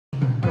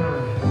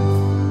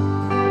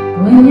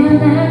When your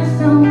legs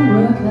don't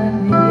work like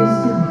they used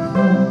to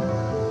before,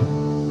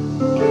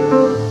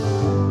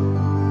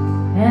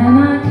 and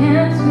I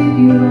can't sweep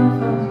you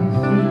off of your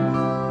feet,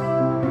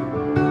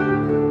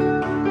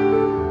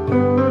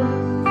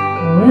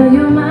 will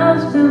your mouth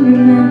still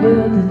remember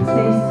the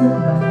taste of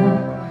my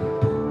love?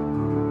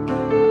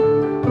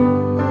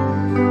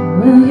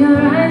 Will your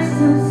eyes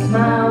still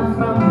smile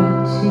from your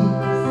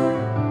cheeks?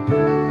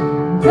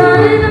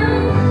 Darling,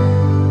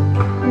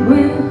 I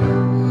will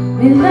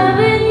be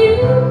loving you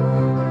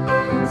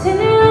till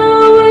you're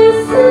always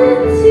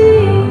 17.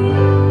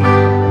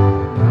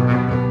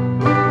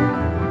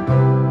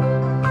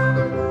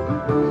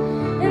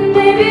 And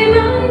baby,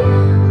 my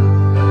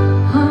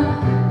heart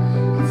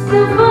can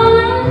still fall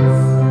as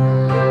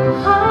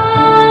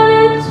hard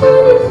at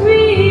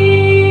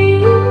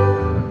 23.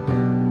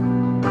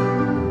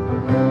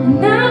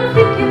 And I'm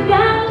thinking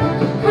about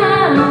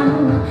how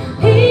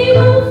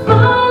people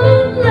fall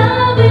in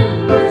love in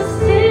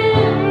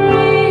mysterious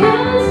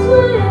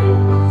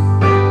ways.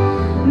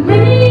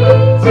 Maybe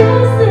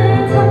just a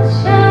touch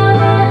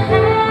of a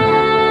hand.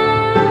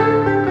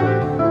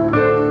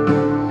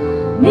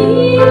 Me,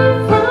 I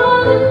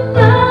fall in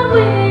love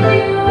with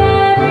you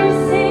every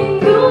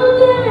single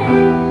day,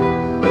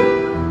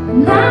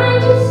 and I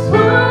just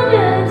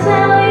wanna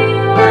tell you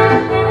I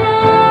am.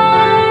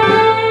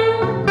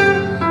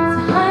 So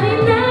honey,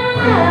 now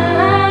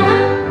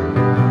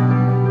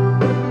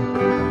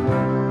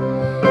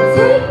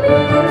take me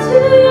into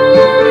your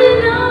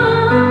loving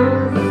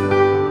arms,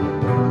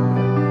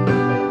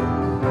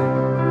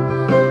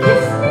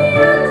 kiss me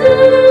under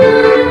the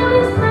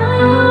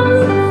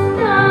stars and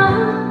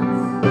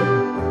stars,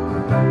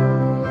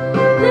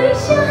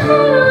 place your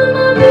head on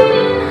my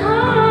beating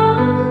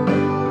heart,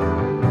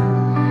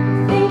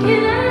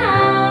 thinking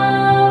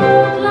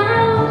out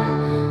loud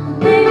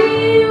that maybe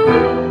we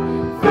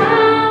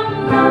found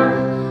love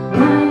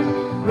right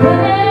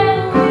where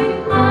we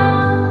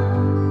are.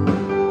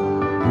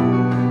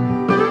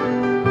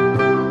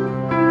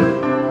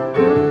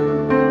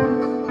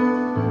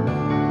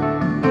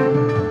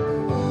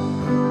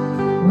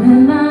 When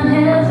my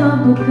hair's all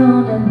but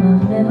gone and my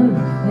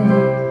memory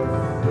fades,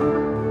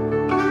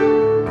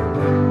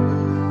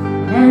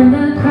 and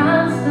the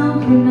crowds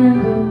don't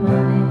remember my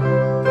name,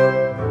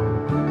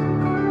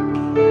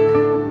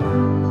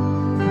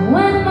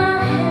 when my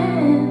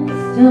hands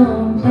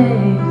don't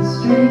play the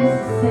strings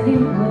the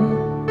same way,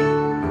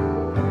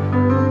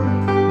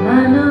 I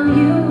know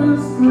you will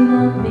still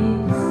love me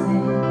the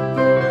same.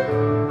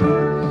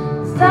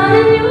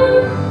 Starting you,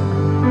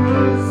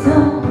 so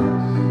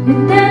you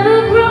never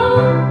grow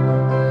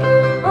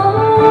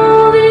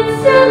old,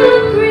 it's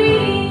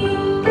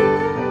evergreen.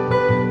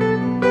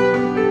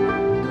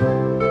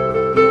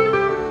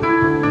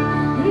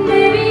 And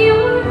baby,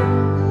 your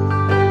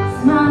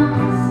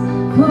smile's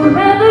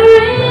forever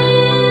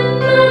in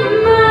my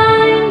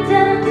mind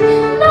and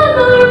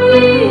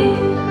memory.